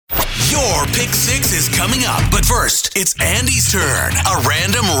Your Pick 6 is coming up. But first, it's Andy's turn. A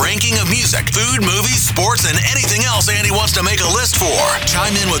random ranking of music, food, movies, sports, and anything else Andy wants to make a list for.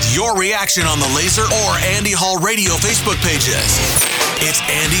 Chime in with your reaction on the Laser or Andy Hall Radio Facebook pages. It's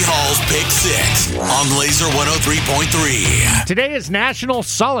Andy Hall's Pick 6 on Laser 103.3. Today is National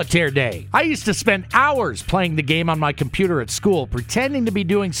Solitaire Day. I used to spend hours playing the game on my computer at school, pretending to be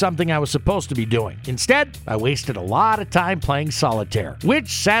doing something I was supposed to be doing. Instead, I wasted a lot of time playing solitaire, which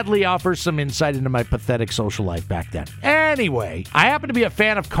sadly offers some insight into my pathetic social life back then. Anyway, I happen to be a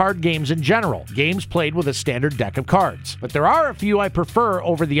fan of card games in general, games played with a standard deck of cards. But there are a few I prefer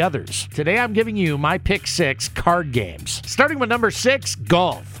over the others. Today I'm giving you my Pick 6 card games. Starting with number 6,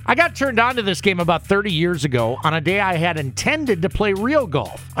 golf. I got turned on to this game about 30 years ago on a day I had intended to play real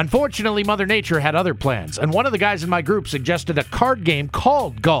golf. Unfortunately, Mother Nature had other plans, and one of the guys in my group suggested a card game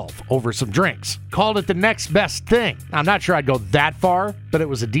called golf over some drinks. Called it the next best thing. I'm not sure I'd go that far, but it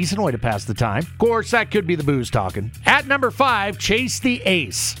was a decent way to pass the time. Of course, that could be the booze talking. At number 5, Chase the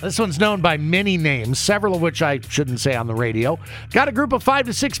Ace. This one's known by many names, several of which I shouldn't say on the radio. Got a group of 5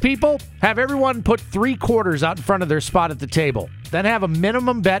 to 6 people? Have everyone put 3 quarters out in front of their spot at the table. Then have a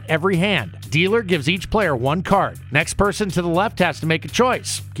minimum bet every hand. Dealer gives each player 1 card. Next person to the left has to make a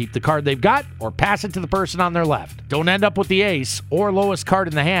choice. Keep the card they've got or pass it to the person on their left. Don't end up with the ace or lowest card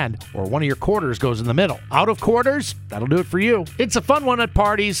in the hand, or one of your quarters goes in the middle. Out of quarters? That'll do it for you. It's a fun one at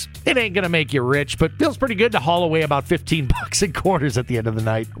parties. It ain't gonna make you rich, but feels pretty good to haul away about $15 in quarters at the end of the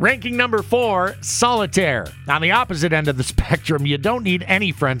night. Ranking number 4, Solitaire. On the opposite end of the spectrum, you don't need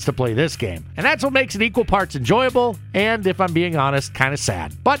any friends to play this game. And that's what makes it equal parts enjoyable and, if I'm being honest, kind of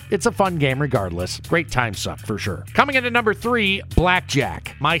sad. But it's a fun game regardless. Great time suck for sure. Coming in at number 3,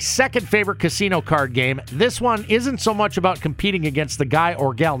 Blackjack. My second favorite casino card game. This one isn't so much about competing against the guy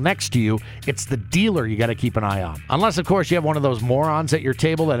or gal next to you. It's the dealer you got to keep an eye on. Unless, of course, you have one of those morons at your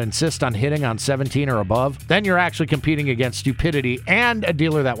table that insist on hitting on 17 or above. Then you're actually competing against stupidity and a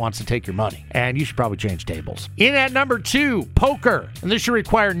dealer that wants to take your money. And you should probably change tables. In at number 2, poker. And this should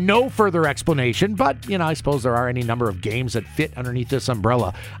require no further explanation, but, I suppose there are any number of games that fit underneath this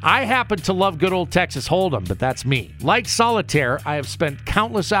umbrella. I happen to love good old Texas Hold'em, but that's me. Like Solitaire, I have spent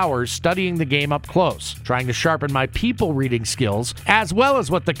countless hours studying the game up close, trying to sharpen my people reading skills, as well as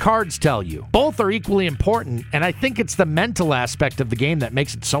what the cards tell you. Both are equally important, and I think it's the mental aspect of the game that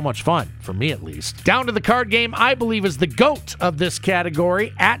makes it so much fun, for me at least. Down to the card game I believe is the GOAT of this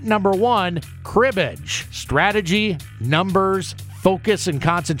category. At number 1, cribbage. Strategy, numbers, focus and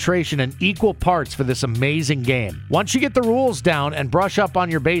concentration in equal parts for this amazing game. Once you get the rules down and brush up on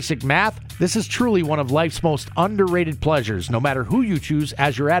your basic math, this is truly one of life's most underrated pleasures, no matter who you choose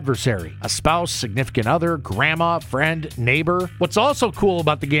as your adversary. A spouse, significant other, grandma, friend, neighbor. What's also cool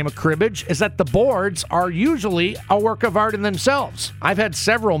about the game of cribbage is that the boards are usually a work of art in themselves. I've had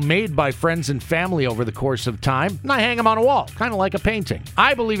several made by friends and family over the course of time, and I hang them on a wall, kind of like a painting.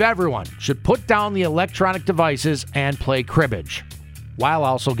 I believe everyone should put down the electronic devices and play cribbage, while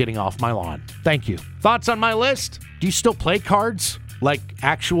also getting off my lawn. Thank you. Thoughts on my list? Do you still play cards? Like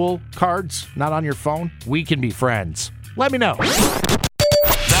actual cards, not on your phone? We can be friends. Let me know.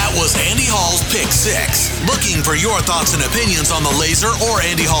 That was Andy Hall's Pick 6. Looking for your thoughts and opinions on the Laser or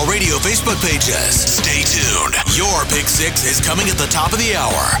Andy Hall Radio Facebook pages. Stay tuned. Your Pick 6 is coming at the top of the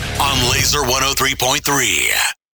hour on Laser 103.3.